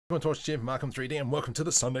Torch Jim, Markham 3D, and welcome to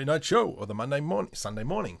the Sunday night show, or the Sunday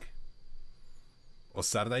morning, or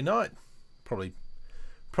Saturday night, probably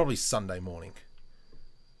Sunday morning.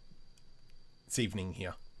 It's evening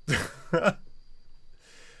here.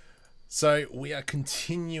 So we are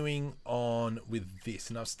continuing on with this,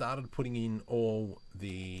 and I've started putting in all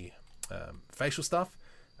the facial stuff.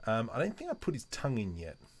 I don't think I put his tongue in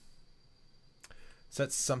yet, so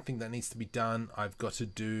that's something that needs to be done. I've got to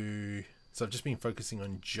do. So I've just been focusing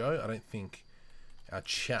on Joe. I don't think our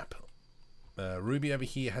chap Ruby over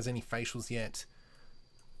here has any facials yet.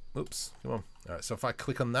 Oops, come on. All right, so if I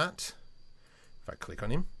click on that, if I click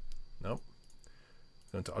on him, nope.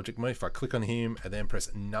 Go into object mode. If I click on him and then press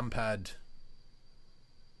numpad,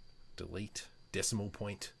 delete, decimal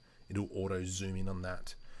point, it'll auto zoom in on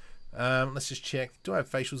that. Let's just check. Do I have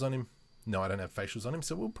facials on him? No, I don't have facials on him,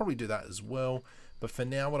 so we'll probably do that as well. But for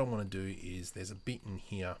now, what I want to do is there's a bit in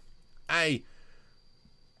here. I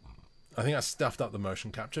think I stuffed up the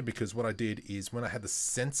motion capture, because what I did is when I had the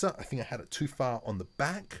sensor, I think I had it too far on the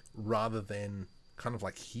back rather than kind of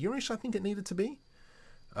like here-ish. I think it needed to be.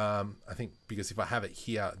 I think because if I have it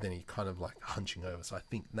here, then he kind of like hunching over. So I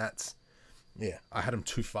think that's, yeah, I had him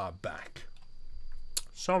too far back.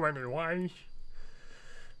 So anyway,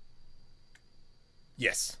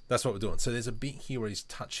 yes, that's what we're doing. So there's a bit here where he's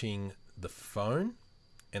touching the phone,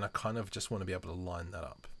 and I kind of just want to be able to line that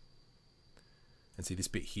up. And see, this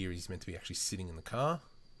bit here, he's meant to be actually sitting in the car,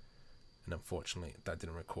 and unfortunately that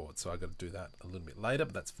didn't record, so I got to do that a little bit later,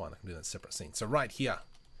 but that's fine. I can do that separate scene. So right here,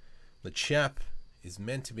 the chap is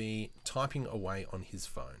meant to be typing away on his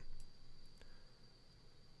phone.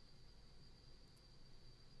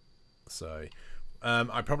 So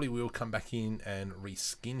I probably will come back in and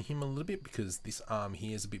reskin him a little bit, because this arm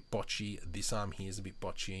here is a bit botchy, this arm here is a bit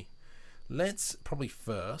botchy. Let's probably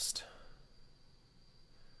first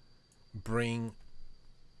bring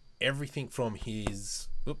everything from his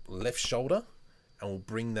left shoulder, and we'll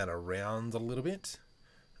bring that around a little bit.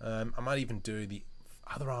 I might even do the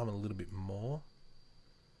other arm a little bit more.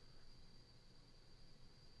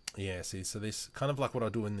 Yeah, see, so this kind of like what I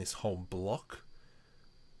do in this whole block,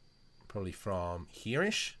 probably from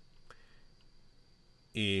here-ish,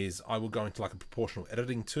 is I will go into like a proportional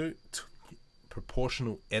editing tool,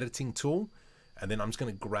 and then I'm just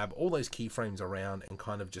going to grab all those keyframes around and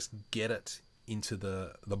kind of just get it into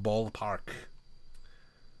the ballpark.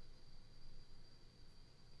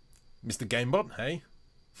 Mr. Gamebot, hey?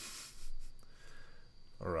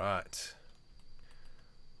 Alright.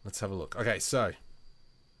 Let's have a look. Okay, so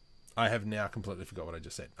I have now completely forgot what I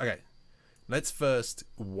just said. Okay, let's first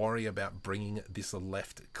worry about bringing this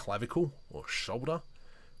left clavicle or shoulder.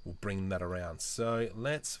 We'll bring that around. So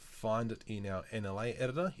let's find it in our NLA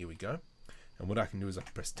editor. Here we go. And what I can do is I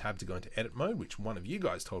can press tab to go into edit mode, which one of you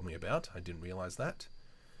guys told me about. I didn't realize that.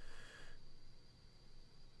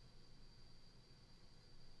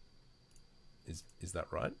 Is that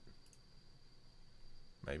right?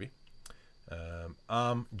 Maybe.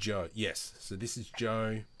 Joe. Yes. So this is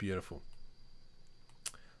Joe. Beautiful.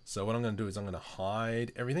 So what I'm going to do is I'm going to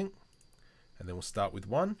hide everything, and then we'll start with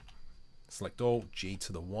 1. Select all, G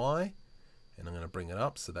to the Y, and I'm going to bring it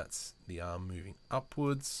up. So that's the arm moving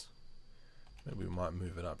upwards. Maybe we might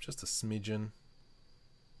move it up just a smidgen.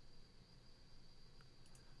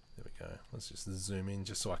 There we go. Let's just zoom in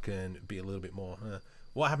just so I can be a little bit more.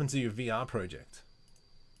 What happened to your VR project?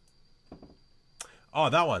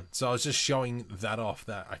 Oh, that one. So I was just showing that off,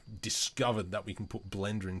 that I discovered that we can put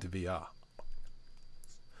Blender into VR.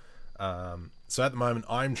 So at the moment,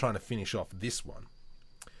 I'm trying to finish off this one.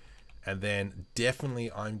 And then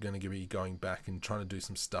definitely I'm going to be going back and trying to do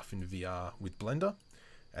some stuff in VR with Blender.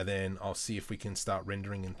 And then I'll see if we can start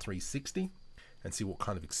rendering in 360 and see what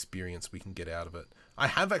kind of experience we can get out of it. I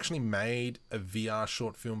have actually made a VR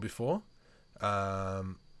short film before.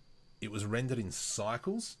 It was rendered in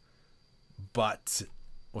cycles, but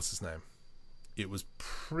what's his name? It was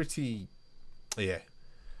pretty, yeah.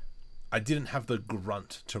 I didn't have the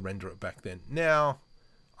grunt to render it back then. Now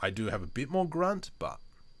I do have a bit more grunt, but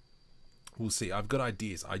we'll see. I've got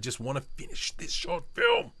ideas. I just want to finish this short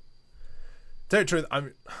film. Tell you the truth,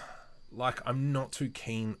 I'm not too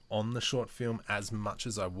keen on the short film as much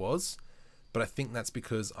as I was, but I think that's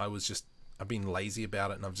because I've been lazy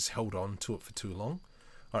about it, and I've just held on to it for too long.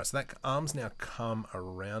 All right, so that arm's now come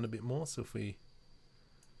around a bit more. So if we,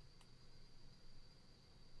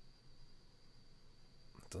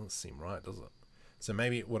 it doesn't seem right, does it? So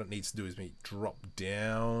maybe what it needs to do is maybe drop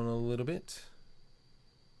down a little bit.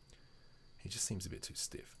 He just seems a bit too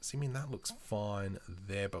stiff. See, I mean, that looks fine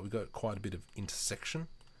there, but we've got quite a bit of intersection.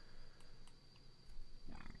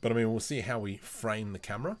 But I mean, we'll see how we frame the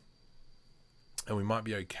camera. And we might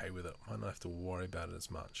be okay with it. Might not have to worry about it as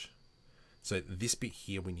much. So this bit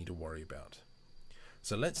here we need to worry about.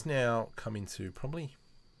 So let's now come into probably,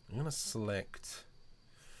 I'm going to select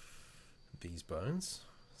these bones.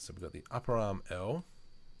 So we've got the upper arm L.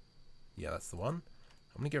 Yeah, that's the one.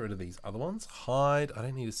 I'm going to get rid of these other ones. Hide. I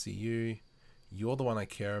don't need to see you. You're the one I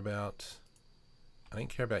care about. I don't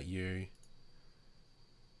care about you.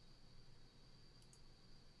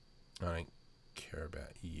 I don't care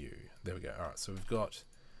about you. There we go. All right, so we've got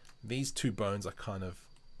these two bones I kind of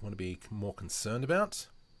want to be more concerned about.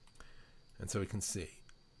 And so we can see.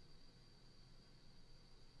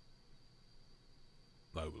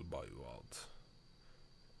 Noble by world.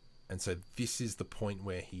 And so this is the point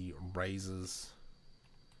where he raises,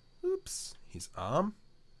 oops, his arm.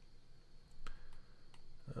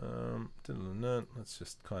 Let's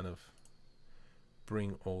just kind of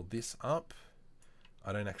bring all this up.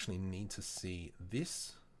 I don't actually need to see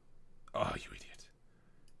this. Oh, you idiot.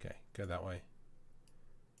 Okay, go that way.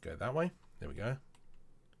 Go that way. There we go.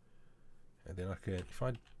 And then I can, if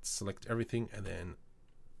I select everything and then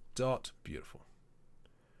dot, beautiful.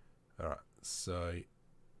 All right, so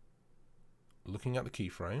looking at the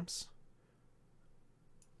keyframes.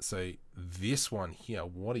 So this one here,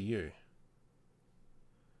 what are you?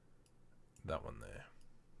 That one there.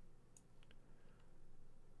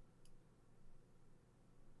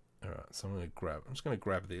 All right, so I'm just going to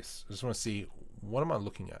grab this. I just want to see, what am I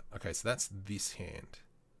looking at? Okay, so that's this hand.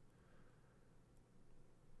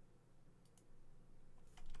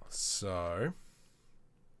 So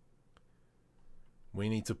we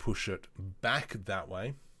need to push it back that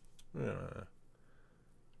way.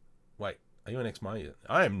 Wait, are you an ex-Maya?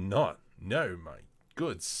 I am not. No, my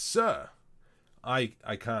good sir. I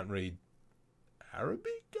can't read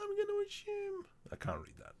Arabic, I'm going to assume. I can't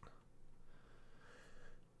read that.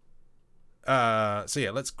 So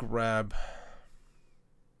yeah, let's grab.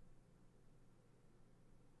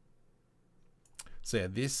 So yeah,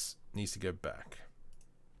 this needs to go back.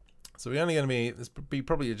 So we're only going to be, this will be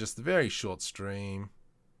probably just a very short stream.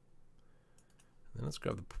 Then let's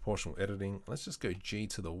grab the proportional editing. Let's just go G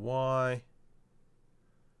to the Y.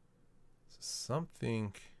 So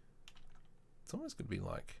something, it's almost going to be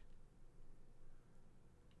like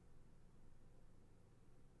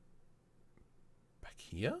back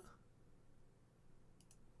here.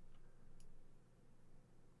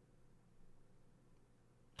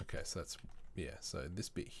 Okay, so that's, yeah, so this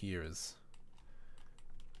bit here is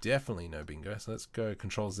definitely no bingo. So let's go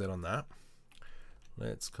Control Z on that.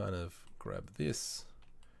 Let's kind of grab this.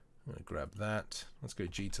 I'm going to grab that. Let's go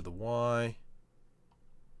G to the Y.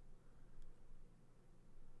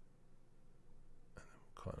 And then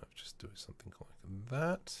we'll kind of just do something like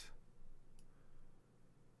that.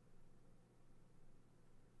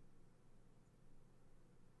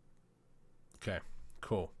 Okay,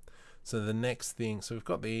 cool. So the next thing, so we've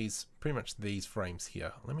got these, pretty much these frames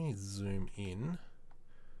here. Let me zoom in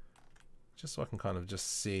just so I can kind of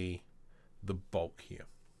just see the bulk here.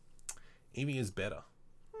 EEVEE is better.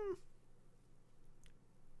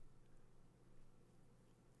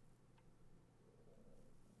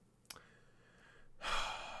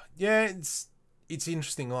 Yeah, it's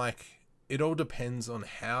interesting. Like, it all depends on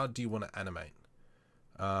how do you want to animate.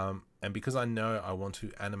 And because I know I want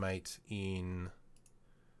to animate in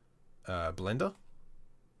Blender.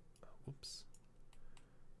 Whoops.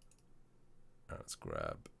 All right, let's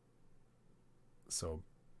grab. So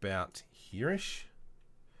about here-ish.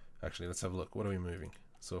 Actually, let's have a look. What are we moving?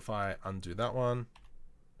 So if I undo that one,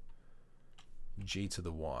 G to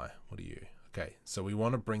the Y. What are you? Okay, so we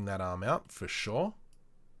want to bring that arm out for sure.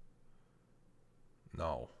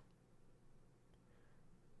 No.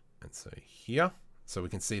 And so here, so we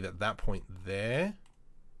can see that that point there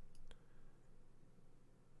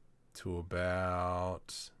to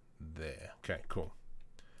about there. Okay, cool.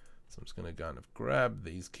 So I'm just going to kind of grab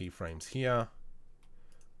these keyframes here,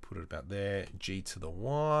 put it about there, G to the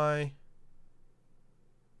Y.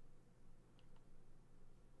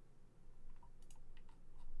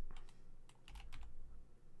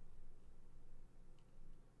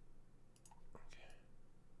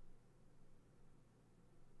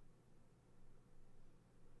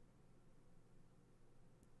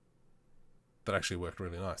 That actually worked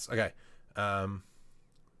really nice. Okay. So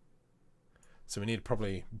we need to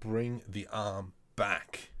probably bring the arm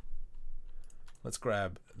back. Let's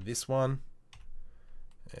grab this one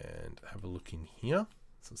and have a look in here.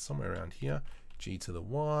 So somewhere around here. G to the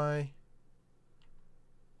Y.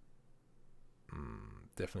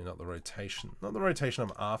 Definitely not the rotation. Not the rotation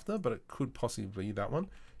I'm after, but it could possibly be that one.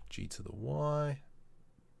 G to the Y.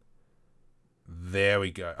 There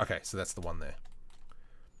we go. Okay, so that's the one there.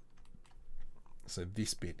 So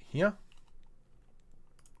this bit here.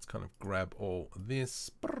 Let's kind of grab all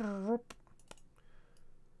this.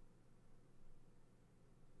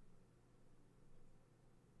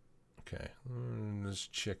 Okay,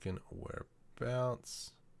 just checking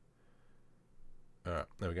whereabouts. All right,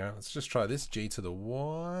 there we go. Let's just try this. G to the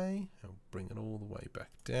Y. I'll bring it all the way back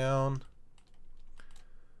down.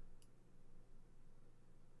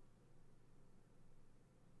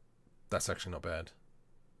 That's actually not bad.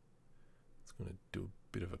 It's going to do a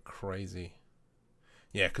bit of a crazy...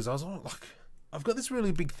 Yeah, because I was all like... I've got this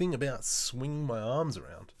really big thing about swinging my arms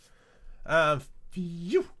around.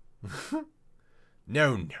 Phew.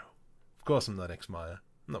 No. Of course I'm not X-Maya.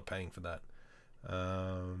 I'm not paying for that.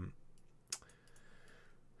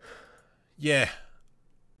 Yeah.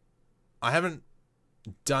 I haven't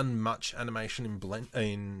done much animation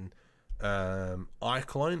in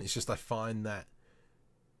iClone. It's just I find that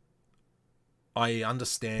I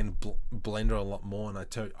understand Blender a lot more, and I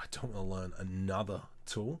don't want to learn another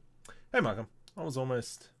tool. Hey, Malcolm. I was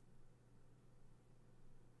almost...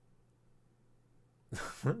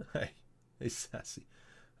 Hey, sassy.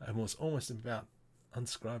 I was almost about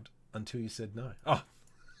unscribed until you said no. Oh.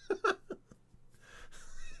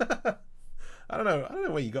 I don't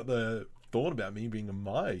know where you got the thought about me being a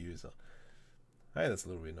Maya user. Hey, that's a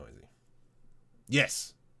little bit noisy.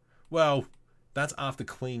 Yes. Well, that's after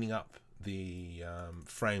cleaning up the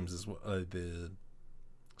frames as well, the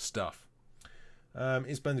stuff.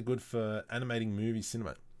 Is Blender good for animating movie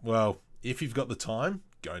cinema? Well, if you've got the time,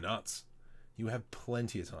 go nuts. You have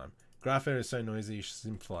plenty of time. Graph area is so noisy, you should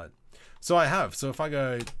simplify it. So I have. So if I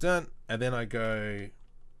go done, and then I go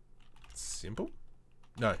simple,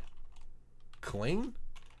 no, clean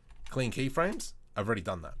keyframes, I've already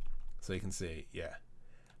done that. So you can see, yeah,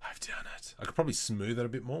 I've done it. I could probably smooth it a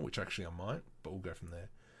bit more, which actually I might, but we'll go from there.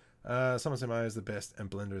 Someone said Mario is the best and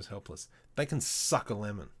Blender is helpless. They can suck a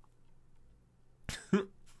lemon.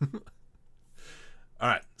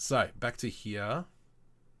 Alright, so back to here.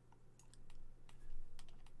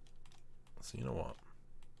 So you know what?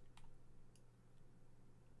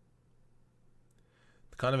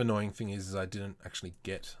 The kind of annoying thing is I didn't actually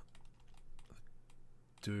get the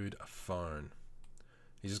dude a phone.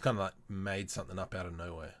 He just kind of like made something up out of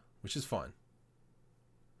nowhere, which is fine.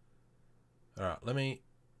 Alright,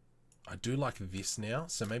 I do like this now,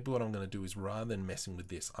 so maybe what I'm going to do is rather than messing with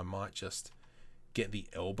this, I might just get the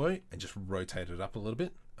elbow and just rotate it up a little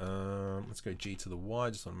bit. Let's go G to the Y,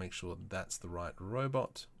 just want to make sure that's the right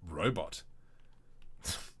robot.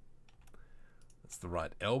 That's the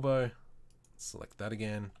right elbow. Select that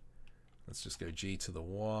again. Let's just go G to the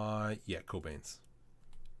Y. Yeah, cool beans.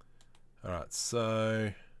 Alright,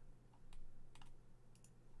 so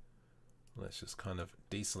let's just kind of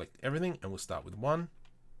deselect everything and we'll start with 1.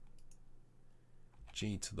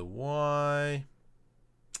 G to the Y.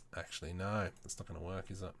 Actually, no, that's not going to work,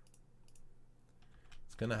 is it?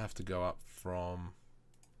 It's going to have to go up from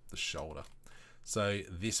the shoulder. So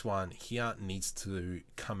this one here needs to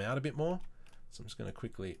come out a bit more. So I'm just going to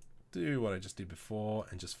quickly do what I just did before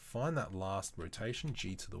and just find that last rotation,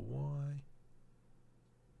 G to the Y.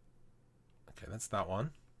 Okay, that's that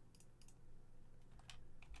one.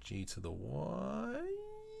 G to the Y.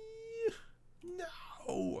 No,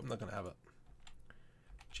 I'm not going to have it.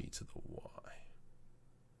 G to the Y.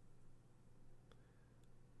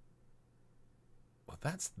 Well,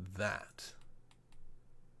 that's that.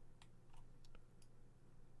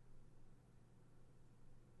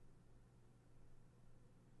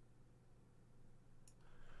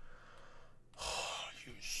 Oh,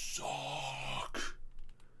 you suck.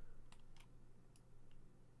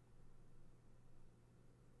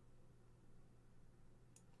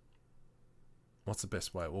 What's the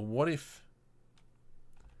best way? Well, what if...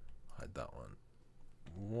 Hide that one.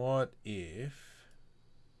 What if...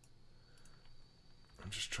 I'm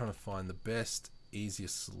just trying to find the best,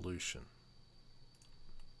 easiest solution.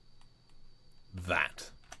 That.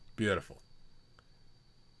 Beautiful.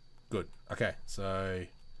 Good. Okay, so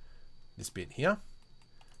this bit here.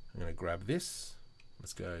 I'm going to grab this.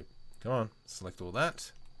 Let's go. Come on. Select all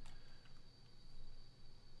that.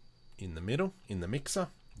 In the middle, in the mixer.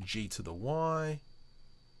 G to the Y.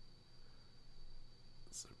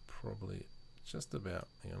 So probably just about,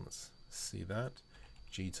 hang on, let's see that.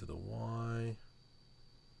 G to the Y.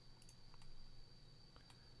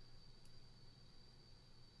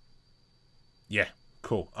 Yeah,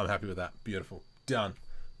 cool. I'm happy with that. Beautiful. Done.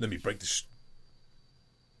 Let me break the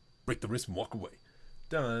wrist and walk away.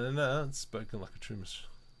 Dun, spoken like a true miss.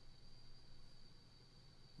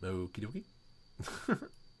 Okie dokie.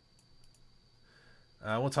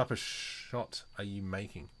 What type of shot are you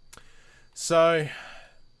making? So,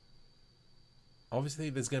 obviously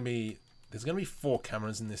there's gonna be 4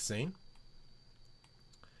 cameras in this scene,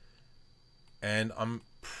 and I'm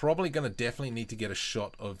probably gonna definitely need to get a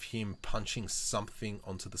shot of him punching something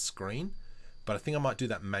onto the screen, but I think I might do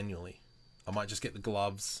that manually. I might just get the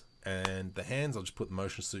gloves and the hands. I'll just put the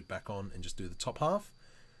motion suit back on and just do the top half,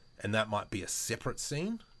 and that might be a separate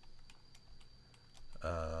scene.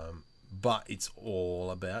 But it's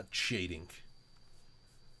all about cheating.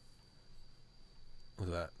 Look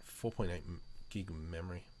at that, 4.8 gig of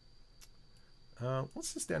memory.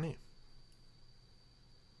 What's this down here?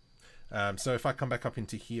 So if I come back up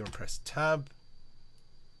into here and press tab,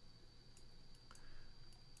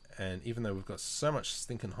 and even though we've got so much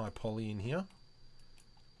stinking high poly in here,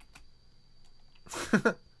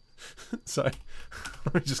 so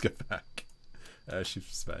let me just go back,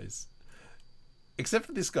 shift space. Except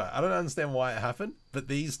for this guy, I don't understand why it happened, but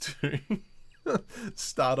these two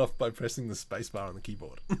start off by pressing the spacebar on the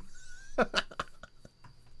keyboard.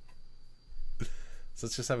 So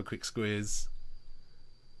let's just have a quick squeeze.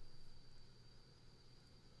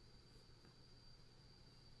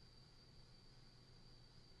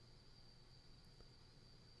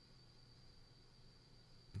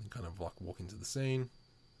 And kind of like walk into the scene.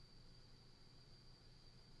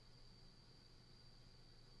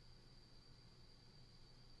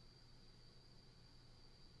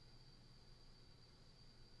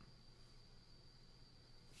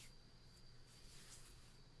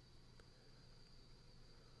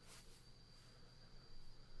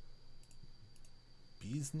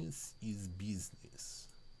 Business is business.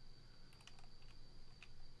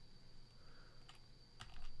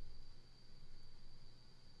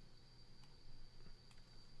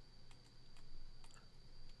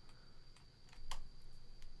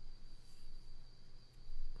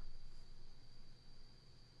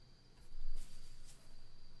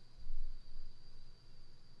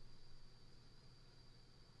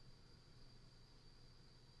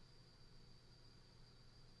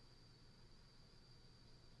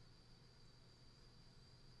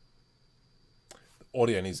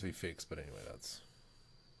 Audio needs to be fixed, but anyway, that's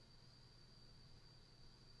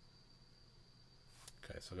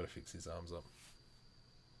okay. So I've got to fix his arms up.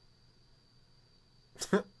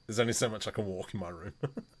 There's only so much I can walk in my room.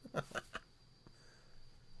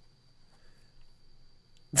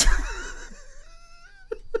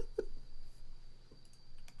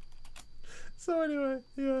 So anyway,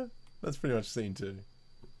 yeah, that's pretty much scene 2.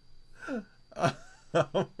 I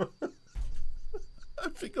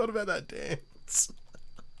forgot about that dance.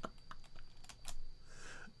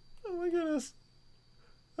 Oh my goodness.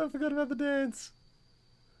 I forgot about the dance.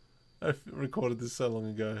 I recorded this so long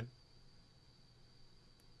ago.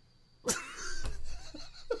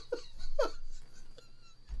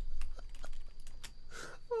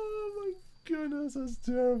 Oh my goodness, that's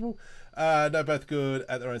terrible. No, both good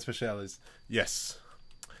at their own specialities. Yes.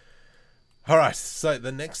 Alright, so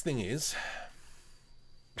the next thing is...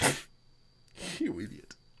 You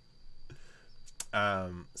idiot.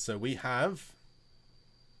 So we have...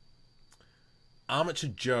 Armature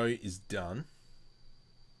Joe is done.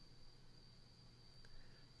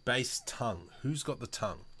 Base tongue. Who's got the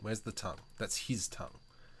tongue? Where's the tongue? That's his tongue.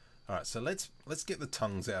 Alright, so let's get the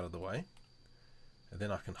tongues out of the way. And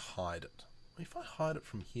then I can hide it. If I hide it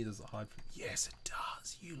from here, does it hide from... Yes, it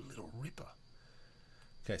does. You little ripper.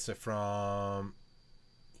 Okay, so from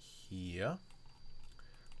here,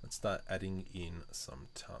 let's start adding in some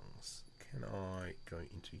tongues. Can I go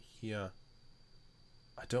into here?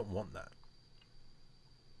 I don't want that.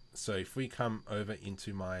 So if we come over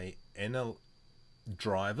into my NL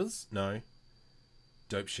drivers, no,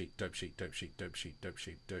 dope sheet, dope sheet, dope sheet, dope sheet, dope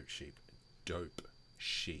sheet, dope sheet, dope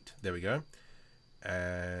sheet. There we go.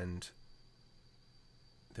 And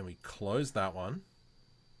then we close that one.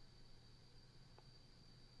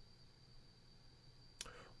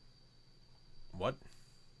 What?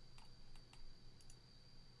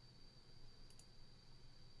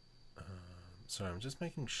 Sorry, I'm just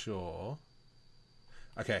making sure.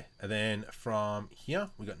 Okay, and then from here,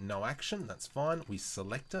 we got no action. That's fine. We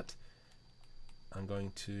select it. I'm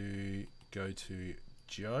going to go to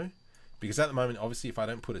Joe. Because at the moment, obviously, if I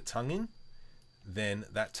don't put a tongue in, then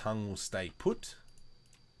that tongue will stay put.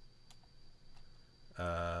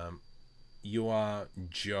 You are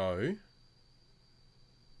Joe.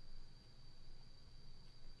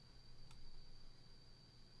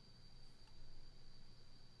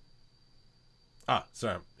 Ah,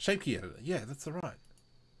 sorry, shape key editor. Yeah, that's all right.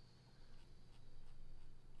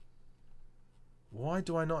 Why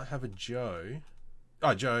do I not have a Joe?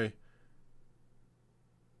 Oh, Joe.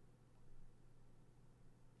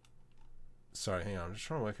 Sorry, hang on. I'm just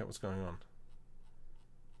trying to work out what's going on.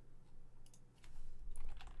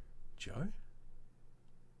 Joe?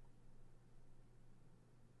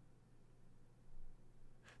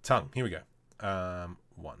 Tongue. Here we go.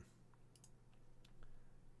 1.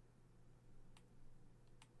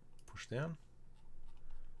 Push down.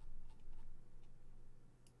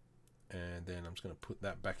 And then I'm just going to put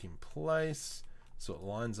that back in place so it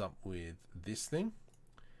lines up with this thing.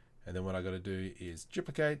 And then what I got to do is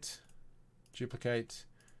duplicate, duplicate,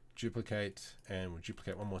 duplicate, and we'll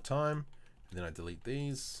duplicate one more time. And then I delete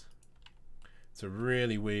these. It's a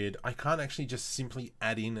really weird. I can't actually just simply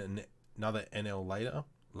add in another NL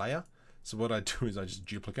layer. So what I do is I just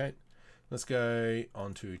duplicate. Let's go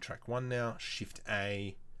on to track 1 now. Shift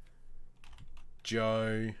A,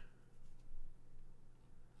 Joe,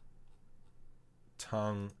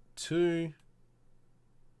 tongue 2.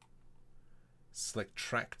 Select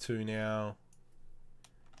track 2 now.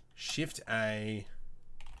 Shift A,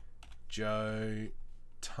 Joe,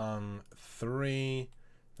 tongue 3.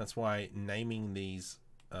 That's why naming these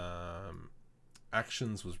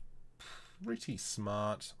actions was pretty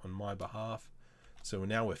smart on my behalf. So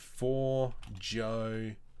now we're 4,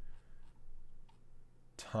 Joe,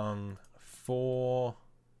 tongue 4.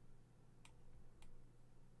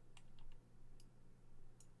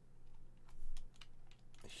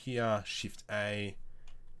 Here, Shift A,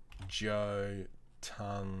 Joe,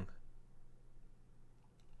 tongue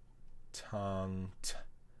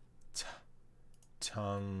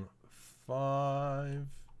 5.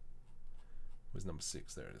 Where's number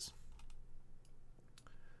 6? There it is.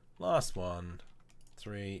 Last one,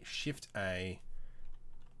 3, Shift A,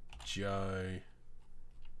 Joe,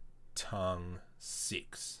 tongue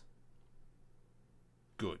 6.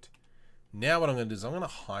 Good. Now what I'm going to do is I'm going to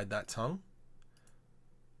hide that tongue.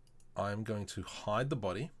 I'm going to hide the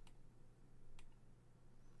body.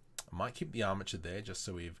 I might keep the armature there just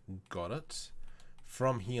so we've got it.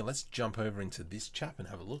 From here, let's jump over into this chap and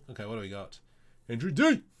have a look. Okay, what do we got? Andrew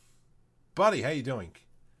D. Buddy, how you doing?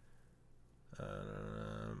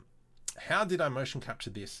 How did I motion capture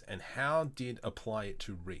this and how did apply it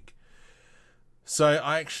to rig? So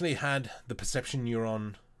I actually had the Perception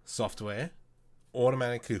Neuron software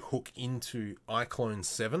automatically hook into iClone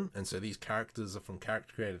 7, and so these characters are from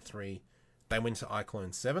Character Creator 3. They went to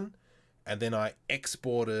iClone 7, and then I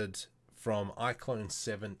exported from iClone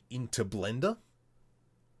 7 into Blender.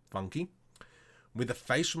 Funky. With the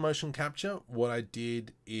facial motion capture, what I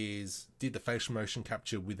did is did the facial motion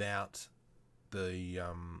capture without the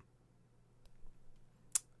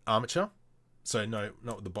armature, so no,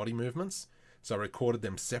 not with the body movements. So I recorded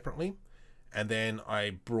them separately, and then I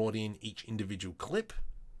brought in each individual clip,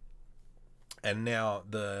 and now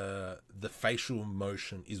the facial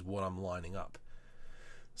motion is what I'm lining up.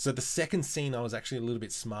 So the second scene, I was actually a little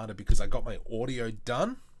bit smarter because I got my audio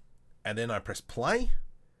done, and then I pressed play,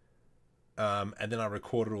 and then I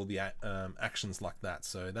recorded all the actions like that.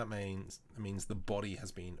 So that means the body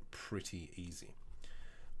has been pretty easy.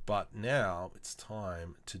 But now it's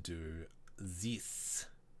time to do this.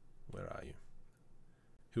 Where are you?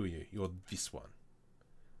 Who are you? You're this one.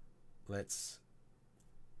 Let's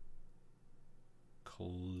close.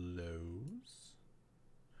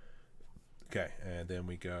 Okay, and then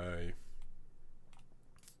we go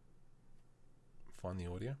find the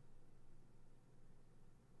audio.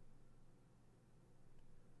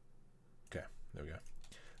 Okay, there we go.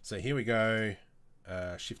 So here we go.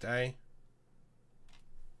 Shift A.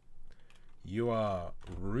 You are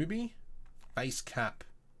Ruby. Face cap.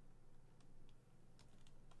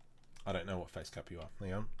 I don't know what face cap you are.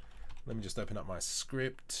 Hang on. Let me just open up my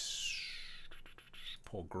script.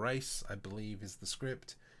 Poor Grace, I believe, is the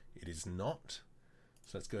script. It is not.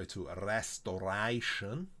 So let's go to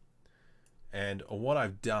restoration. And what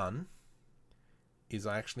I've done is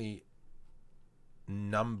I actually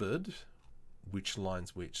numbered which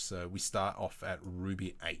line's which. So we start off at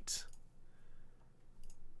Ruby 8.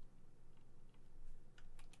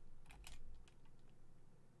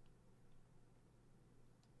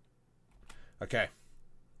 Okay,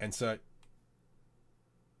 and so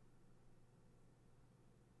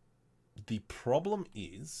the problem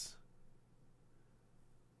is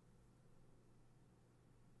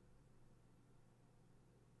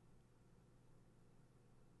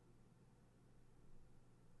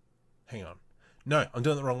hang on. No, I'm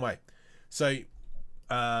doing it the wrong way. So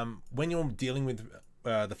when you're dealing with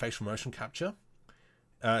the facial motion capture,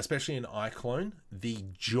 especially in iClone, the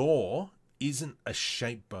jaw isn't a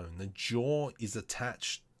shape bone. The jaw is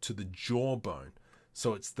attached to the jawbone.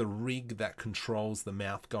 So it's the rig that controls the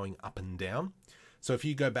mouth going up and down. So if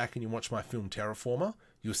you go back and you watch my film Terraformer,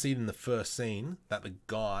 you'll see in the first scene that the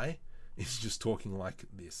guy is just talking like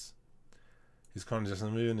this. He's kind of just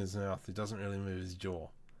moving his mouth. He doesn't really move his jaw.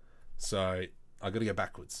 So I got to go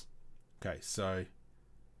backwards. Okay, so I'm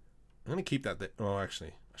going to keep that there. Oh,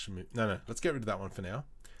 actually, I should move. No, let's get rid of that one for now.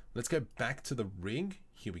 Let's go back to the rig.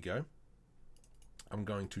 Here we go. I'm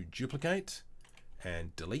going to duplicate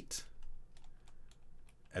and delete.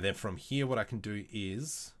 And then from here, what I can do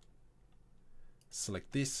is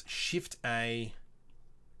select this, Shift A,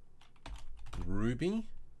 Ruby,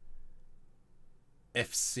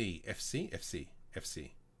 FC.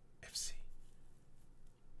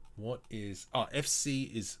 What is,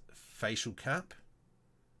 FC is facial cap.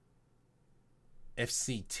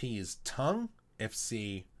 FCT is tongue.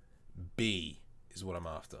 FCB is what I'm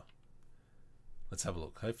after. Let's have a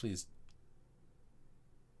look. Hopefully it's...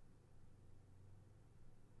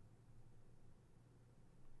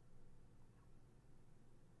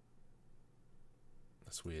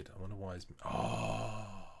 That's weird. I wonder why it's... Oh,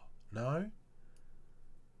 no?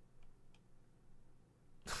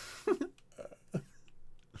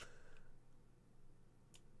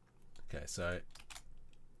 Okay, so...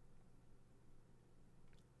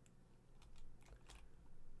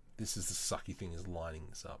 This is the sucky thing, is lining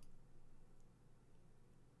this up.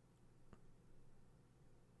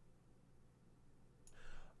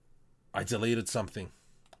 I deleted something.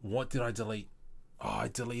 What did I delete? Oh, I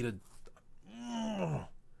deleted...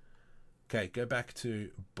 Okay, go back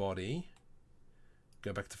to body.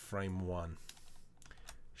 Go back to frame 1.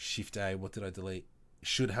 Shift A, what did I delete?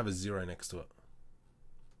 Should have a 0 next to it.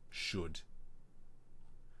 Should.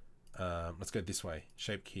 Let's go this way.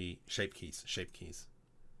 Shape keys.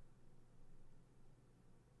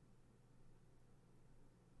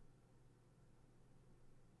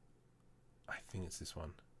 I think it's this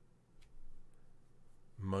one.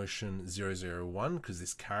 Motion 001, because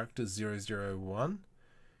this character 001.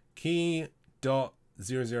 Key dot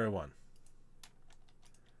 001.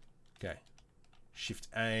 Okay. Shift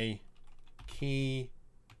A, key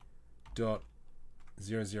dot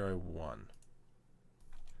 001.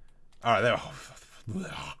 All right, there.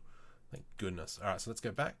 Oh, thank goodness. All right, so let's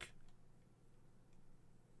go back.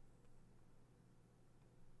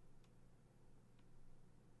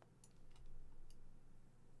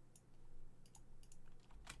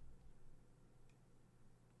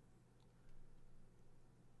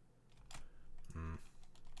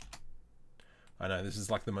 I know, this is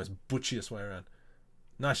like the most butchiest way around.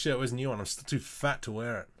 Nice shirt, where's the new one? I'm still too fat to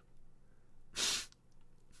wear it.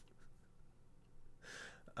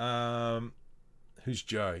 Who's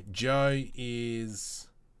Joe? Joe is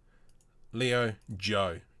Leo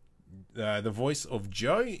Joe. The voice of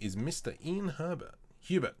Joe is Mr. Ian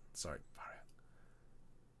Hubert. Sorry.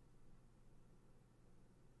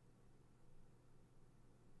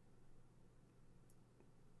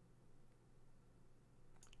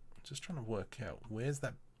 Just trying to work out where's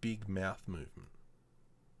that big mouth movement.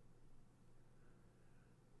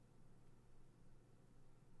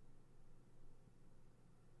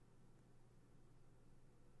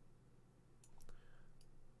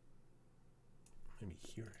 Maybe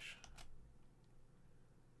hereish.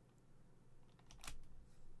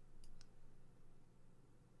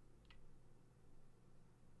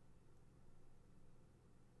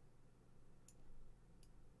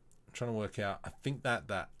 I'm trying to work out. I think that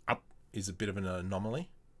up is a bit of an anomaly.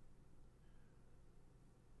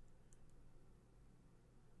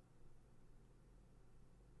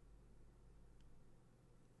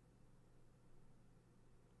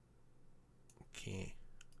 Okay,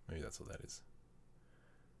 maybe that's what that is.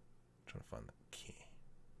 I'm trying to find that key.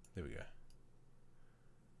 There we go.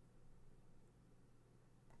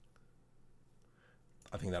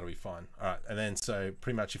 I think that'll be fine. All right, and then so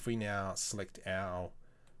pretty much if we now select our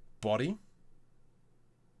body,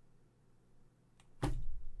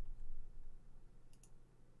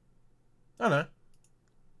 oh no,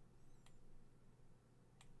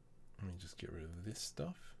 let me just get rid of this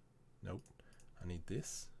stuff. Nope, I need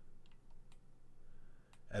this.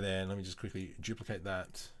 And then let me just quickly duplicate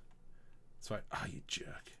that. So you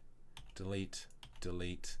jerk. Delete.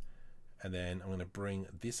 And then I'm going to bring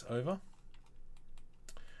this over.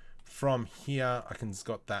 From here, I can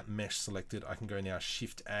got that mesh selected. I can go now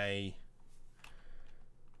Shift A,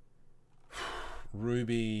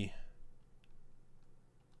 Ruby,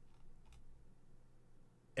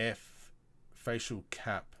 F, facial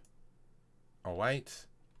cap. Oh wait,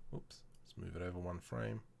 oops. Let's move it over one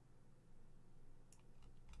frame.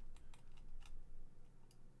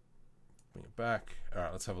 Bring it back. All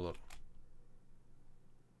right, let's have a look.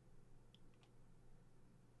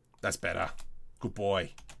 That's better. Good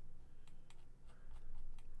boy.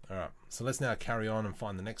 All right, so let's now carry on and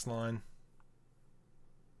find the next line.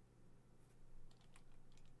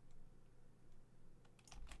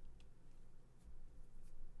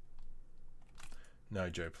 No,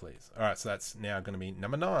 Joe, please. All right, so that's now going to be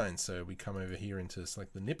number 9. So we come over here into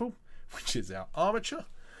select the nipple, which is our armature.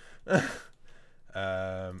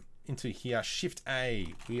 Into here, Shift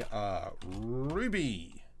A, we are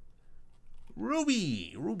Ruby.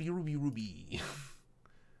 Ruby.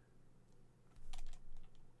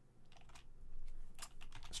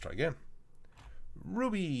 Let's try again.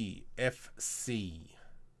 Ruby FC.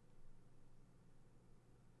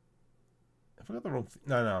 Have I got the wrong thing?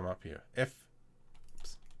 No, I'm up here.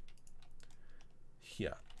 Oops.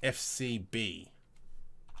 Here. FCB.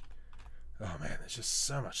 Oh man, there's just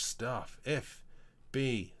so much stuff.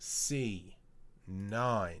 FBC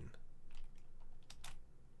 9.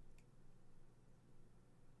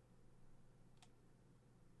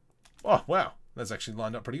 Oh wow, that's actually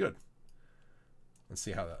lined up pretty good. Let's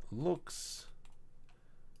see how that looks.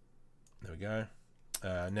 There we go.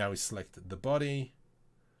 Now we select the body.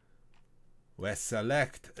 We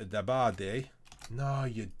select the body. No,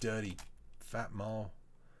 you dirty fat mole.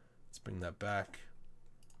 Let's bring that back.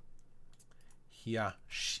 Here.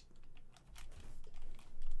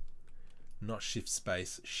 Not shift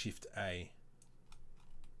space, shift A.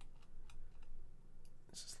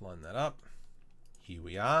 Let's just line that up. Here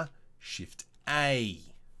we are. Shift A.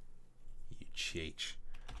 You cheat.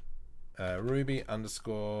 Ruby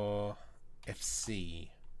underscore FC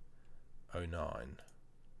 09.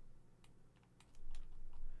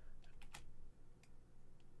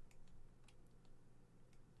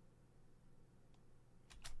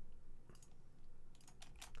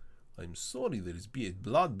 I'm sorry, there is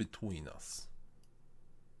blood between us.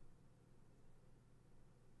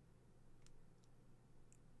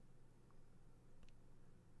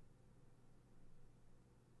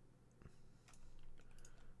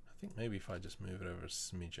 I think maybe if I just move it over a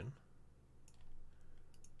smidgen.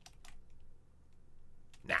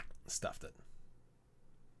 Nah, stuffed it.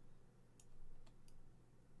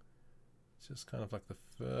 It's just kind of like the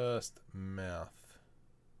first mouth.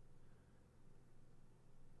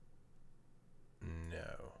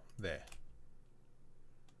 No, there.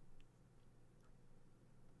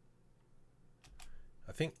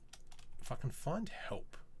 I think if I can find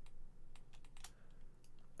help,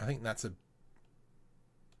 I think that's a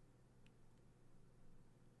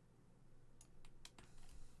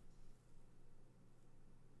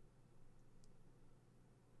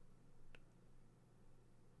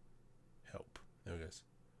help. There it goes.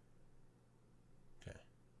 Okay.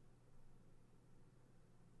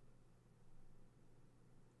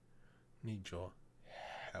 Need your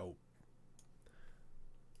help.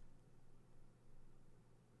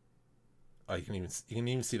 Oh, you can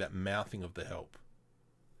even see that mouthing of the help.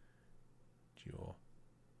 Your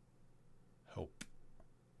help.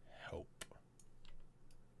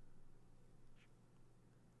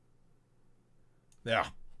 They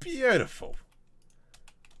are beautiful.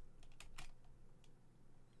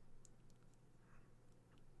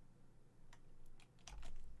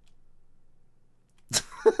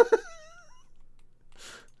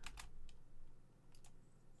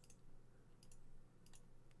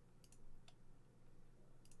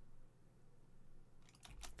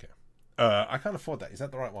 I can't afford that. Is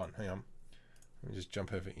that the right one? Hang on. Let me just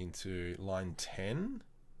jump over into line 10.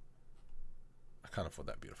 I can't afford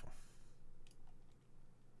that. Beautiful.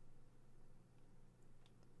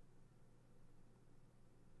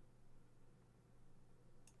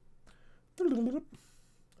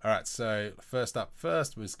 All right, so first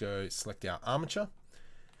was go select our armature.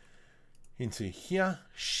 Into here,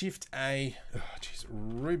 Shift A, oh geez,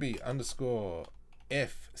 Ruby underscore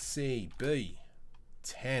FCB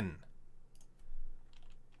 10.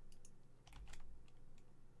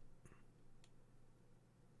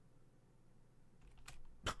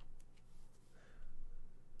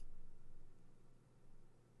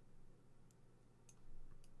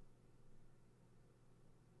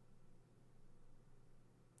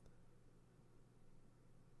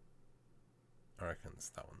 I reckon it's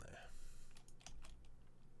that one there.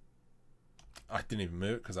 I didn't even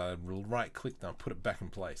move it because I right clicked and I put it back in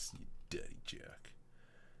place. You dirty jerk.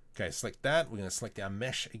 Okay, select that. We're going to select our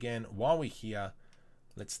mesh again. While we're here,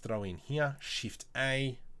 let's throw in here Shift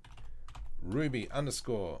A, Ruby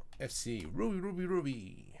underscore FC,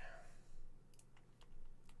 Ruby.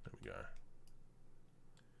 There we go.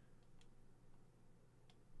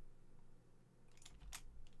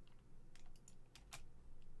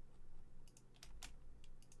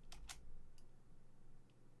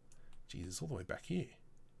 Jesus, all the way back here.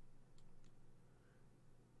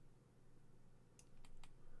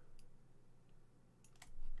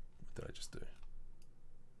 What did I just do?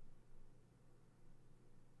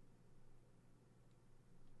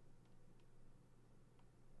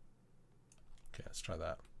 Okay, let's try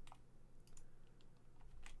that.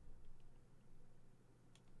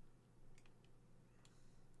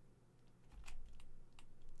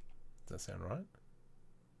 Does that sound right?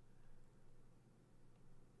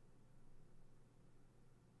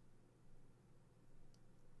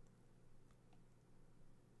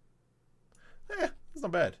 Yeah, it's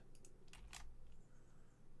not bad.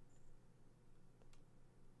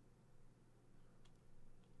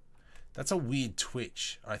 That's a weird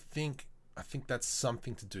twitch. I think that's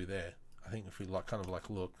something to do there. I think if we like kind of like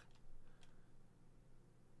look,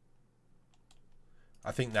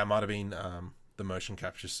 I think that might have been the motion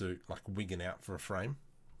capture suit like wigging out for a frame.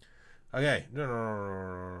 Okay,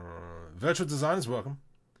 virtual designers, welcome.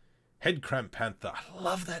 Head Cramp Panther. I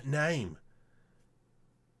love that name.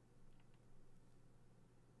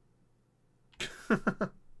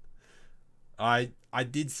 I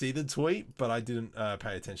did see the tweet, but I didn't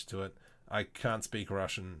pay attention to it. I can't speak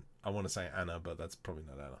Russian. I want to say Anna, but that's probably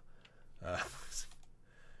not Anna.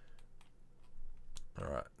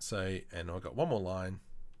 All right. So, and I've got one more line.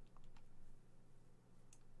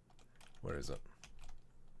 Where is it?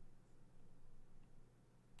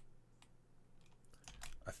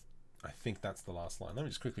 I think that's the last line. Let me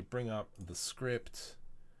just quickly bring up the script.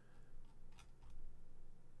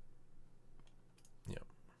 Yep.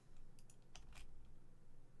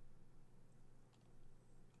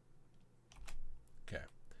 Okay.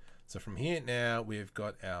 So from here now we've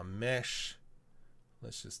got our mesh. I'm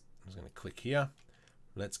just going to click here.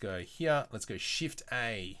 Let's go here. Let's go Shift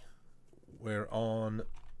A. We're on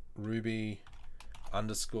Ruby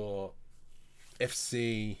underscore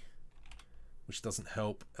FC, which doesn't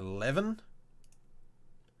help, 11.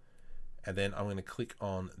 And then I'm going to click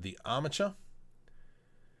on the armature.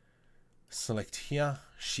 Select here,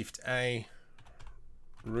 Shift A,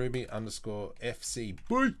 Ruby underscore FC,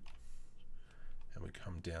 boo! And we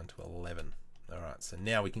come down to 11. All right, so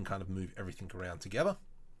now we can kind of move everything around together.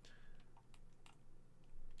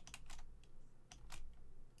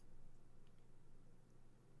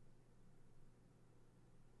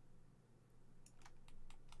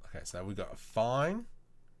 Okay, so we got a fine.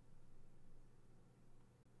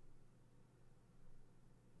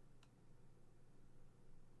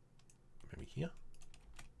 Maybe here.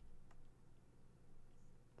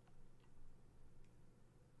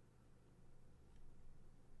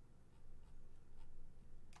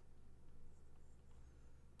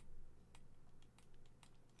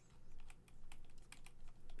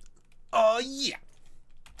 Oh yeah.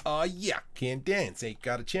 Oh yeah. Can't dance. Ain't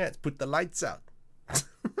got a chance. Put the lights out.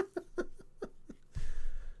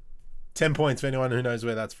 10 points for anyone who knows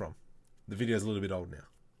where that's from. The video's a little bit old now.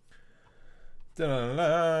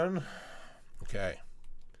 Dun-dun-dun-dun. Okay.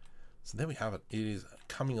 So there we have it. It is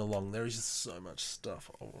coming along. There is just so much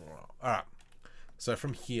stuff. All right. So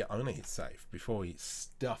from here, I'm going to hit save. Before we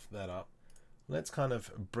stuff that up, let's kind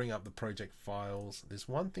of bring up the project files. There's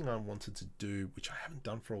one thing I wanted to do, which I haven't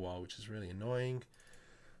done for a while, which is really annoying.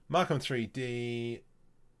 Markham 3D.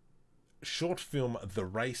 Short film The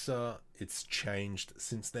Racer. It's changed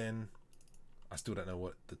since then. I still don't know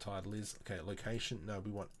what the title is. Okay, location. No, we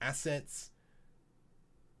want assets.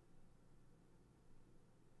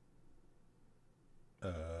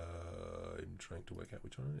 I'm trying to work out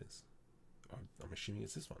which one it is. I'm assuming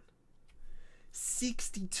it's this one.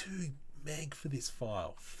 62 meg for this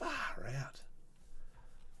file. Far out.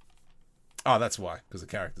 Oh, that's why, because the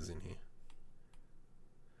character's in here.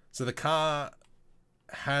 So the car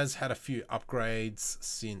has had a few upgrades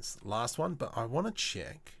since last one, but I want to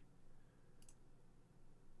check.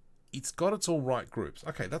 It's got its all right groups.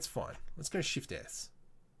 Okay, that's fine. Let's go Shift S.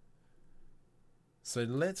 So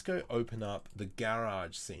let's go open up the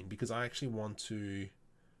garage scene because I actually want to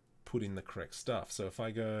put in the correct stuff. So if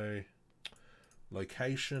I go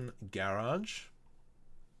location garage,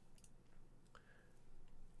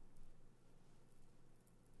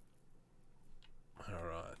 all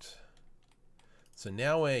right. So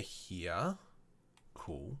now we're here.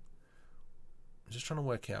 Cool. I'm just trying to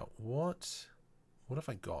work out what have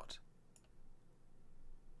I got?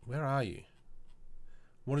 Where are you?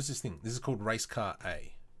 What is this thing? This is called Race Car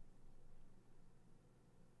A.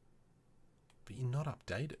 But you're not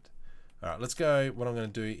updated. All right, let's go. What I'm going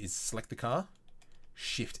to do is select the car,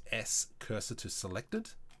 Shift S, cursor to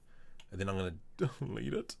selected, and then I'm going to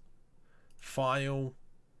delete it. File,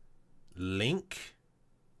 link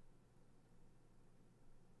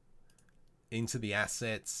into the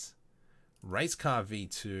assets, Race Car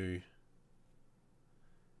V2,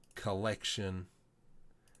 collection,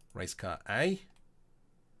 Race Car A.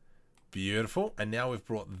 Beautiful. And now we've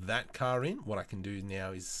brought that car in. What I can do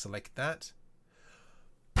now is select that.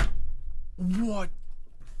 What?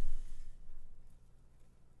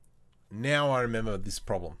 now I remember this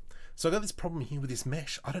problem. So I got this problem here with this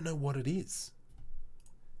mesh. I don't know what it is.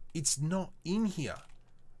 It's not in here.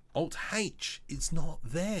 Alt H, it's not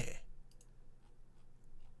there.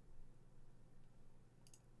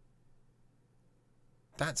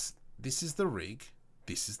 This is the rig.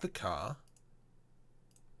 This is the car.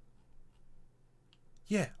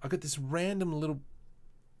 Yeah, I got this random little...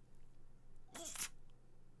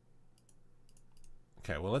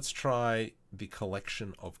 Okay, well, let's try the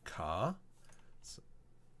collection of car. So,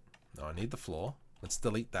 no, I need the floor. Let's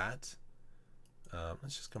delete that.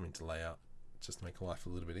 Let's just come into layout just to make life a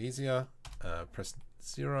little bit easier. Press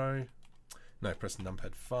 0. No, press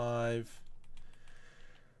numpad 5.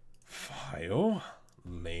 File.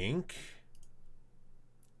 Link.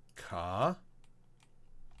 Car.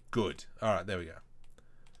 Good. All right, there we go.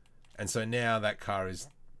 And so now that car is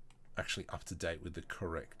actually up to date with the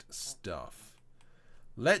correct stuff.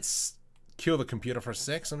 Let's kill the computer for a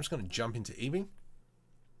sec. So I'm just going to jump into EEVEE.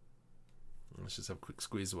 Let's just have a quick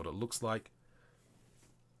squeeze of what it looks like.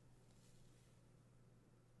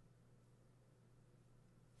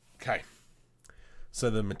 Okay. So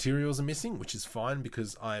the materials are missing, which is fine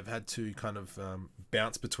because I've had to kind of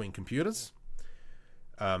bounce between computers.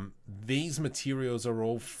 These materials are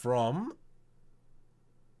all from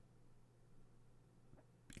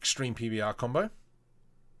Extreme PBR combo,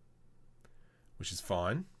 which is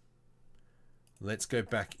fine. Let's go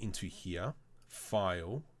back into here.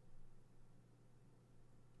 File.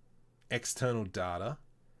 External data.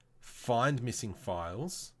 Find missing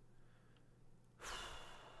files.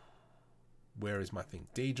 Where is my thing?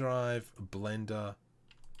 D drive, Blender,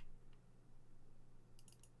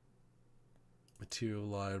 Material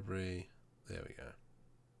Library. There we go.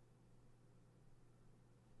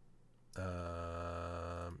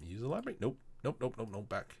 User library. Nope. Nope.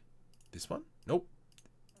 Back. This one. Nope.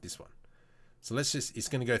 This one. So let's just. It's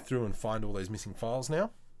going to go through and find all those missing files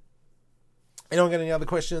now. Anyone got any other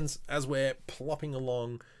questions as we're plopping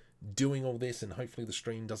along, doing all this, and hopefully the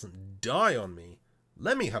stream doesn't die on me?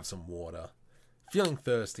 Let me have some water. Feeling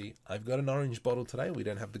thirsty. I've got an orange bottle today. We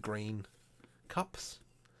don't have the green cups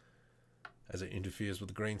as it interferes with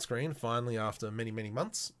the green screen. Finally, after many, many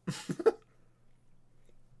months.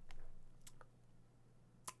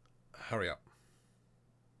 Hurry up.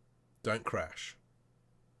 Don't crash.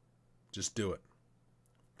 Just do it.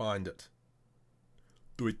 Find it.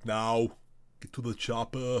 Do it now. Get to the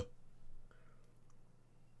chopper.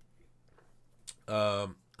 So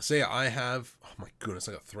yeah, I have... Oh my goodness,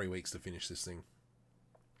 I got 3 weeks to finish this thing.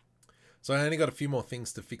 So I only got a few more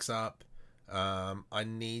things to fix up. I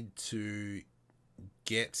need to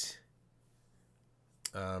get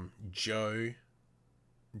Joe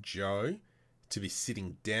to be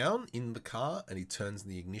sitting down in the car, and he turns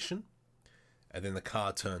the ignition, and then the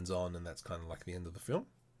car turns on, and that's kind of like the end of the film.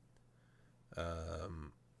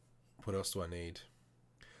 What else do I need?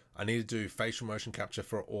 I need to do facial motion capture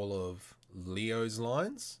for all of Leo's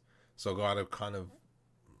lines. So I've got to kind of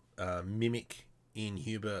mimic in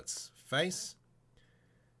Hubert's face.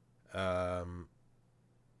 Once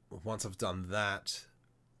I've done that,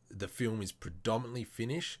 the film is predominantly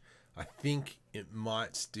finished. I think it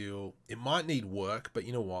might need work, but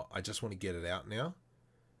you know what? I just want to get it out now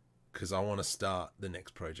because I want to start the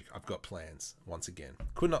next project. I've got plans once again.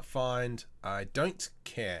 Could not find. I don't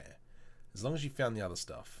care as long as you found the other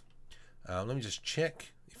stuff. Let me just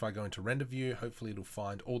check. If I go into render view, hopefully it'll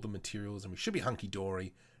find all the materials and we should be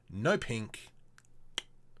hunky-dory. No pink.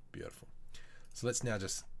 Beautiful. So let's now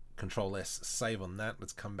just Control S, save on that.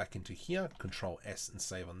 Let's come back into here. Control S and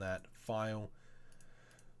save on that. File,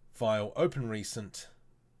 open recent,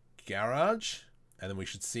 garage. And then we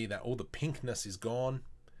should see that all the pinkness is gone.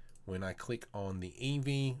 When I click on the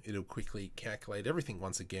EEVEE, it'll quickly calculate everything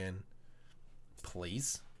once again.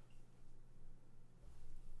 Please.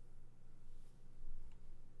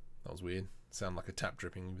 That was weird. Sound like a tap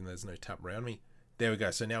dripping even though there's no tap around me. There we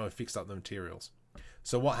go. So now we've fixed up the materials.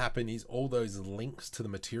 So what happened is all those links to the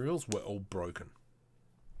materials were all broken.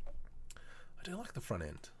 I do like the front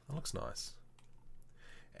end. That looks nice.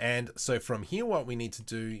 And so from here, what we need to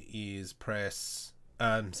do is press...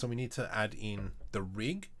 so we need to add in the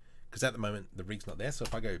rig, because at the moment the rig's not there. So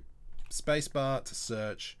if I go spacebar to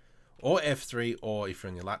search, or F3, or if you're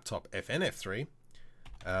on your laptop, FN F3,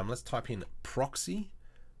 let's type in proxy.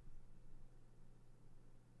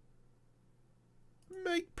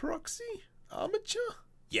 Make proxy armature.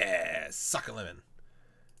 Yeah, suck a lemon.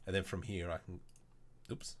 And then from here I can,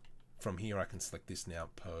 oops, from here I can select this now,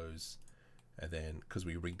 pose, and then because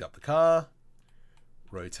we rigged up the car,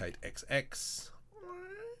 rotate XX.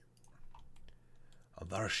 Oh,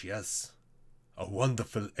 there she is, a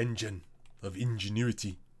wonderful engine of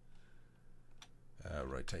ingenuity.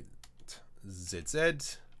 Rotate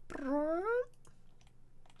ZZ.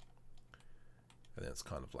 And then it's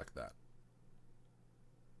kind of like that.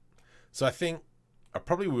 So I think I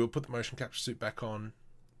probably will put the motion capture suit back on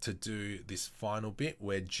to do this final bit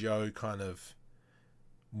where Joe kind of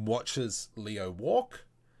watches Leo walk,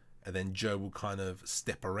 and then Joe will kind of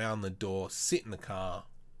step around the door, sit in the car.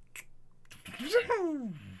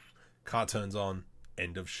 Car turns on,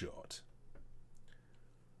 end of shot.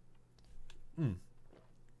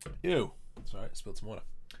 Ew. Sorry, I spilled some water.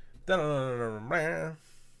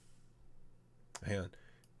 Hang on.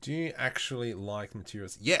 Do you actually like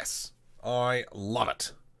materials? Yes, I love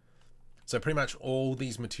it. So pretty much all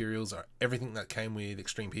these materials are everything that came with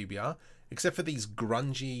Extreme PBR, except for these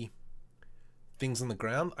grungy things on the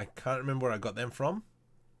ground. I can't remember where I got them from.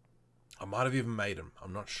 I might have even made them.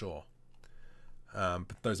 I'm not sure.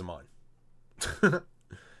 But those are mine.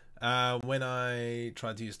 When I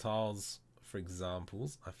tried to use tiles for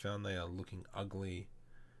examples, I found they are looking ugly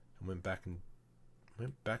and went back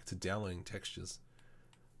to downloading textures.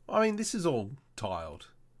 I mean, this is all tiled.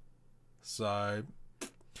 So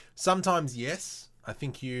sometimes, yes, I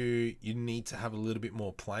think you need to have a little bit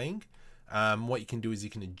more playing. What you can do is you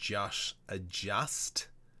can adjust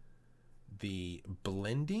the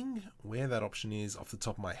blending. Where that option is off the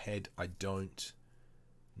top of my head, I don't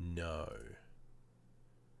know.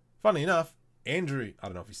 Funny enough, Andrew, I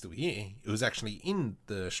don't know if he's still here, it was actually in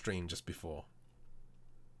the stream just before.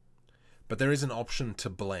 But there is an option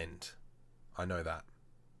to blend. I know that.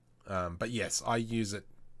 But yes, I use it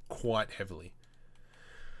quite heavily.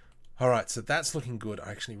 Alright, so that's looking good.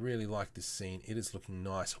 I actually really like this scene. It is looking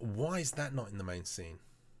nice. Why is that not in the main scene?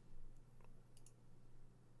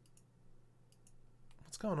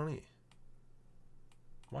 What's going on here?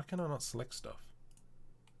 Why can I not select stuff?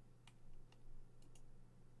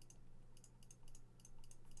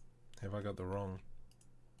 Have I got the wrong?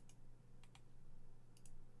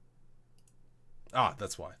 Ah,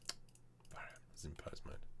 that's why. It's in pose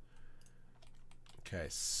mode. Okay,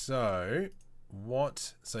 so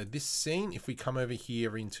so this scene, if we come over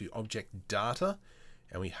here into object data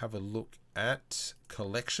and we have a look at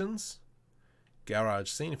collections, garage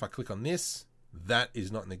scene, if I click on this, that is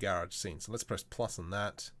not in the garage scene. So let's press plus on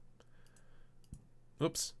that.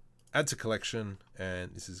 Oops, add to collection,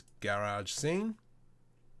 and this is garage scene.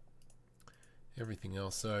 Everything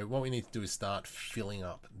else. So what we need to do is start filling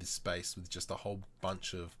up this space with just a whole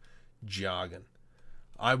bunch of jargon.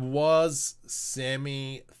 I was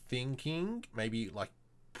semi-thinking maybe like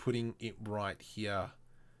putting it right here.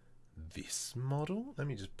 This model, let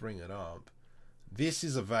me just bring it up. This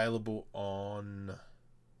is available on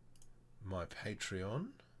my Patreon.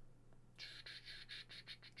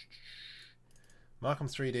 Markham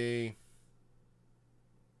 3D.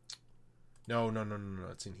 No,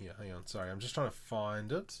 it's in here. Hang on, sorry. I'm just trying to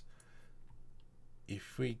find it.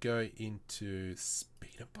 If we go into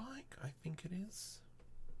Speeder Bike, I think it is.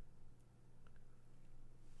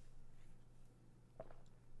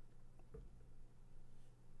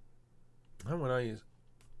 Oh, when I use...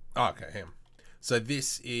 Oh, okay, hang on. So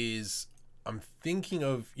this is... I'm thinking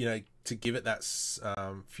of, you know, to give it that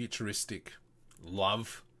futuristic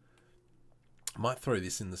love. I might throw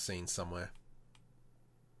this in the scene somewhere.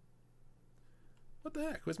 What the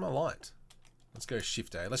heck? Where's my light? Let's go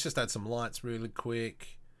Shift A. Let's just add some lights really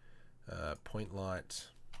quick. Point light.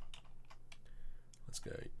 Let's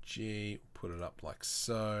go G. Put it up like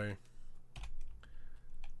so.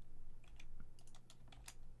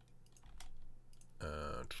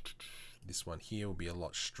 This one here will be a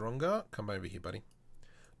lot stronger. Come over here, buddy.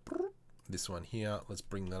 This one here, let's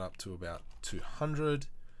bring that up to about 200.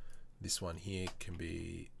 This one here can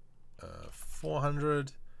be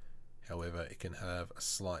 400. However, it can have a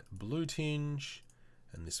slight blue tinge,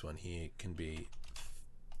 and this one here can be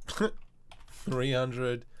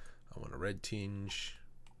 300. I want a red tinge,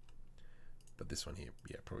 but this one here,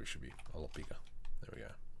 yeah, probably should be a lot bigger. There we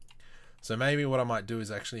go. So maybe what I might do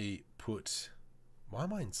is actually put... Why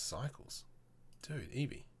am I in cycles? Dude,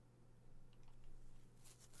 EEVEE.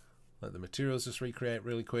 Let the materials just recreate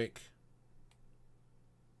really quick.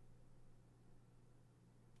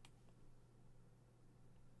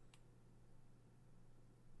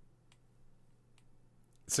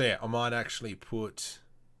 So yeah, I might actually put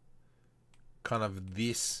kind of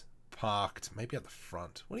this parked maybe at the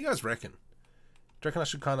front. What do you guys reckon? Do you reckon I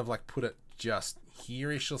should kind of like put it just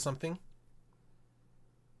here-ish or something?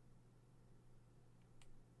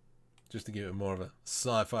 Just to give it more of a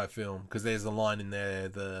sci-fi film, because there's a line in there,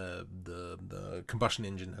 the combustion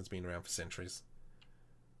engine has been around for centuries.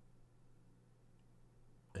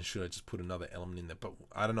 And should I just put another element in there? But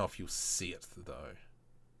I don't know if you'll see it though.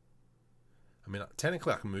 I mean,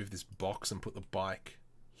 technically I can move this box and put the bike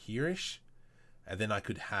here-ish, and then I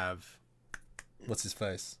could have, what's his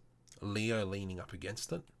face? Leo leaning up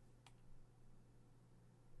against it.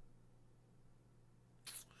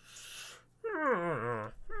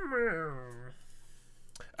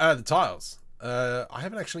 The tiles. I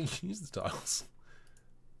haven't actually used the tiles.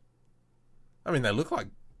 I mean, they look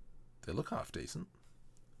half decent.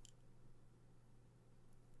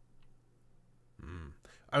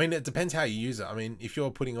 I mean, it depends how you use it. I mean, if you're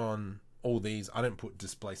putting on all these, I don't put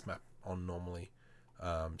displace map on normally,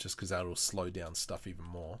 just because that will slow down stuff even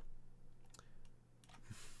more.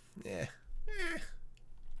 Yeah.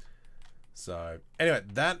 So, anyway,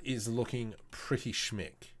 that is looking pretty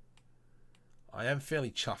schmick. I am fairly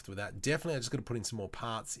chuffed with that. Definitely, I just got to put in some more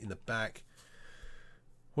parts in the back.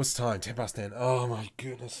 What's the time? 10 past 10. Oh my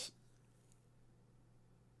goodness.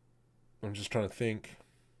 I'm just trying to think.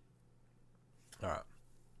 Alright.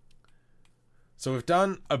 So we've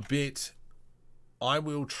done a bit. I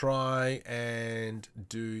will try and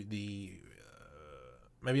do the...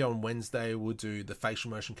 maybe on Wednesday we'll do the facial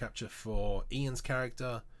motion capture for Ian's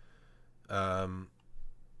character. It's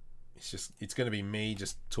going to be me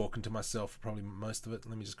just talking to myself for probably most of it.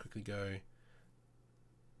 Let me just quickly go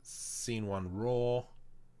scene 1 raw. I'll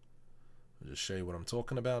just show you what I'm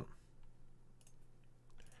talking about.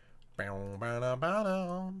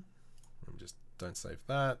 Just don't save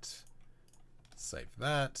that. Save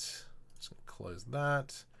that. Just gonna close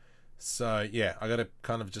that. So yeah, I gotta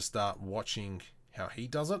kind of just start watching how he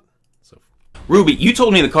does it. So Ruby, you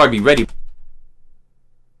told me the card be ready.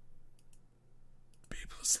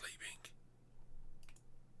 People are sleeping.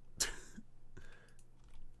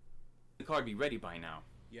 The card be ready by now.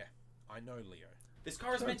 Yeah, I know, Leo. This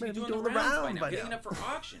car is meant to be doing the rounds by now, getting it up for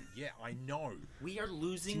auction. Yeah, I know. We are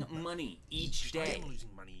losing money each day. I am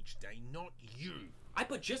losing money each day, not you. I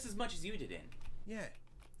put just as much as you did in. Yeah.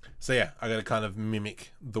 So yeah, I gotta kind of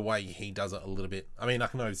mimic the way he does it a little bit. I mean, I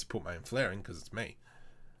can obviously put my own flair in because it's me.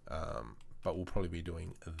 But we'll probably be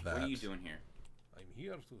doing that. What are you doing here? I'm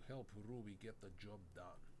here to help Ruby get the job done.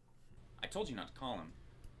 I told you not to call him.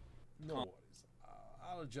 No worries.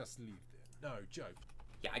 I'll just leave there. No, joke.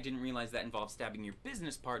 Yeah, I didn't realize that involved stabbing your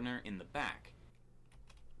business partner in the back.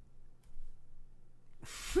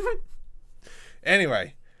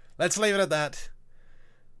 Anyway, let's leave it at that.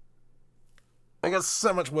 I got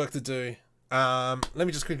so much work to do. Let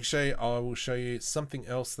me just quickly show you. I will show you something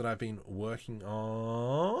else that I've been working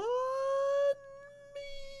on.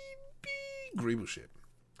 Maybe Greeble ship.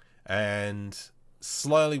 And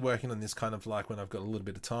slowly working on this kind of like when I've got a little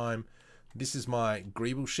bit of time. This is my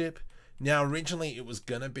Greeble ship. Now, originally, it was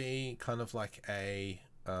going to be kind of like a,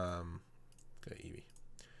 go EEVEE.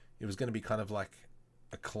 It was going to be kind of like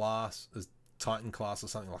a class, a Titan class or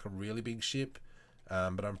something, like a really big ship.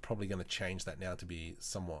 But I'm probably going to change that now to be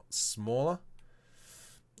somewhat smaller.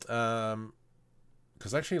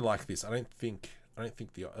 Because I actually like this. I don't think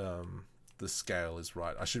the scale is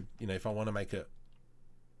right. I should, you know, if I want to make it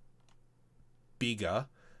bigger,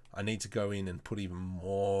 I need to go in and put even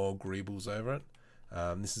more greebles over it.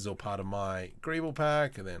 This is all part of my greeble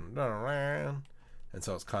pack, and then around, and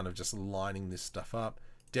so it's kind of just lining this stuff up.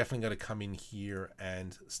 Definitely got to come in here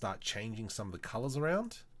and start changing some of the colors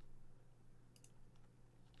around.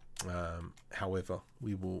 However,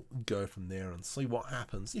 we will go from there and see what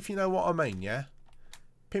happens, if you know what I mean. Yeah,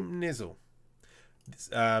 Pimp Nizzle.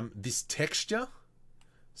 This texture,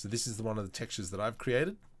 so this is one of the textures that I've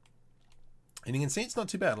created, and you can see it's not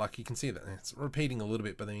too bad. Like, you can see that it's repeating a little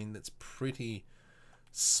bit, but I mean, it's pretty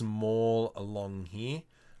small along here.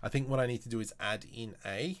 I think what I need to do is add in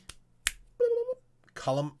a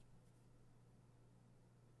column,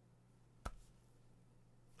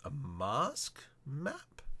 a mask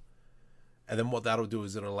map, and then what that'll do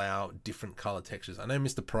is it'll allow different color textures. I know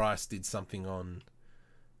Mr. Price did something on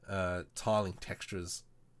tiling textures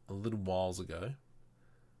a little whiles ago.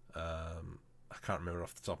 I can't remember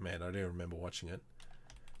off the top of my head. I do remember watching it.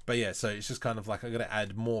 But yeah, so it's just kind of like I got to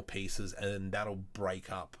add more pieces, and that'll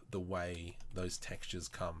break up the way those textures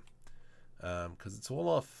come, because it's all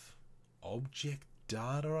off object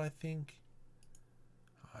data, I think.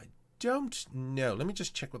 I don't know. Let me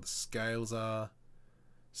just check what the scales are.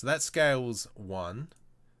 So that scale's 1.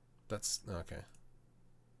 That's okay.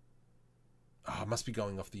 Oh, it must be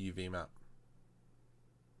going off the UV map.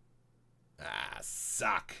 Ah,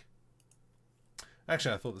 suck.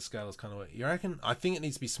 Actually, I thought the scale was kind of... You reckon? I think it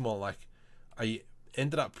needs to be small. Like, I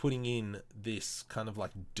ended up putting in this kind of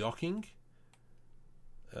like docking.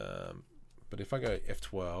 But if I go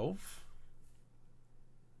F12...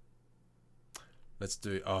 Let's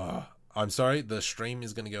do... Oh, I'm sorry. The stream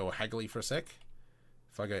is going to go haggly for a sec.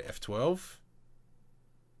 If I go F12...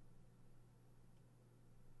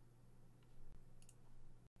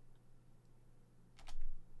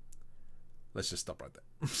 let's just stop right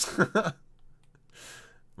there.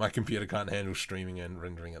 My computer can't handle streaming and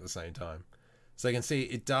rendering at the same time. So you can see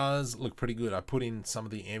it does look pretty good. I put in some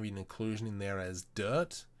of the ambient occlusion in there as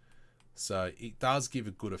dirt. So it does give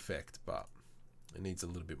a good effect, but it needs a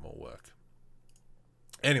little bit more work.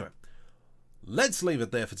 Anyway, let's leave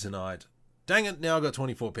it there for tonight. Dang it, now I've got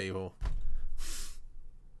 24 people.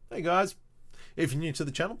 Hey guys, if you're new to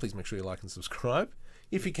the channel, please make sure you like and subscribe.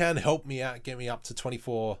 If you can, help me out, get me up to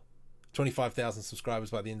 25,000 subscribers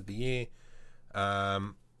by the end of the year.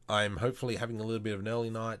 I'm hopefully having a little bit of an early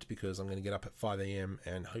night because I'm going to get up at 5 AM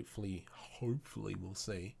and hopefully we'll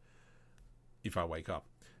see if I wake up,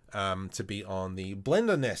 to be on the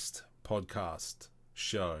Blender Nest podcast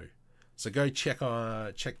show. So go check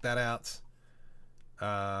that out.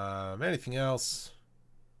 Anything else?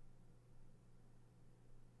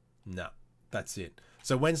 No, that's it.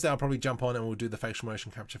 So Wednesday I'll probably jump on and we'll do the facial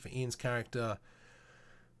motion capture for Ian's character.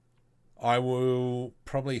 I will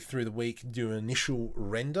probably through the week do an initial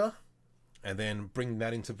render and then bring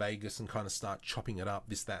that into Vegas and kind of start chopping it up,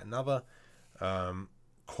 this, that, and other.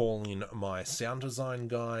 Call in my sound design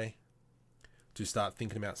guy to start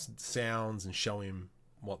thinking about sounds and show him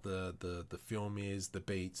what the film is, the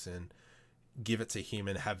beats, and give it to him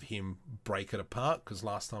and have him break it apart. Because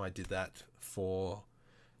last time I did that for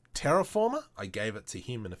Terraformer, I gave it to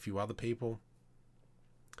him and a few other people.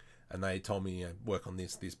 And they told me, work on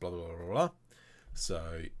this, blah, blah, blah, blah.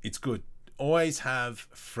 So it's good. Always have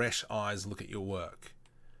fresh eyes look at your work.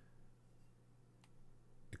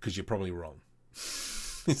 Because you're probably wrong.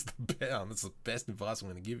 That's the best advice I'm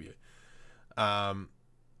going to give you. I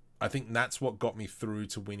think that's what got me through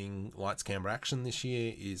to winning Lights Camera Action this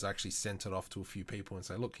year, is I actually sent it off to a few people and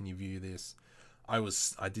say, look, can you view this? I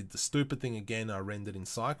did the stupid thing again. I rendered in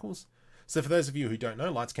cycles. So for those of you who don't know,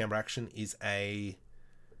 Lights Camera Action is a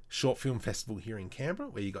short film festival here in Canberra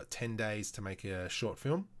where you got 10 days to make a short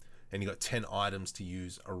film and you got 10 items to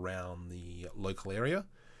use around the local area.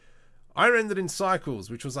 I rendered in cycles,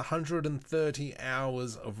 which was 130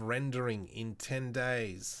 hours of rendering in 10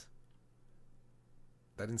 days.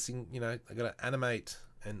 They didn't sing, I got to animate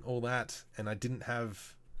and all that, and I didn't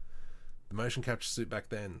have the motion capture suit back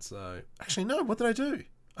then. So actually, no, what did I do?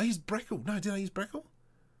 I used Breckle. No, did I use Breckle?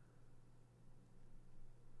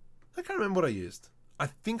 I can't remember what I used. I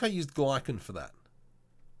think I used Glycan for that.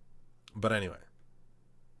 But anyway.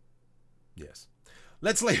 Yes.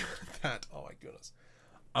 Let's leave it at that. Oh my goodness.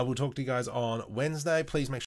 I will talk to you guys on Wednesday. Please make sure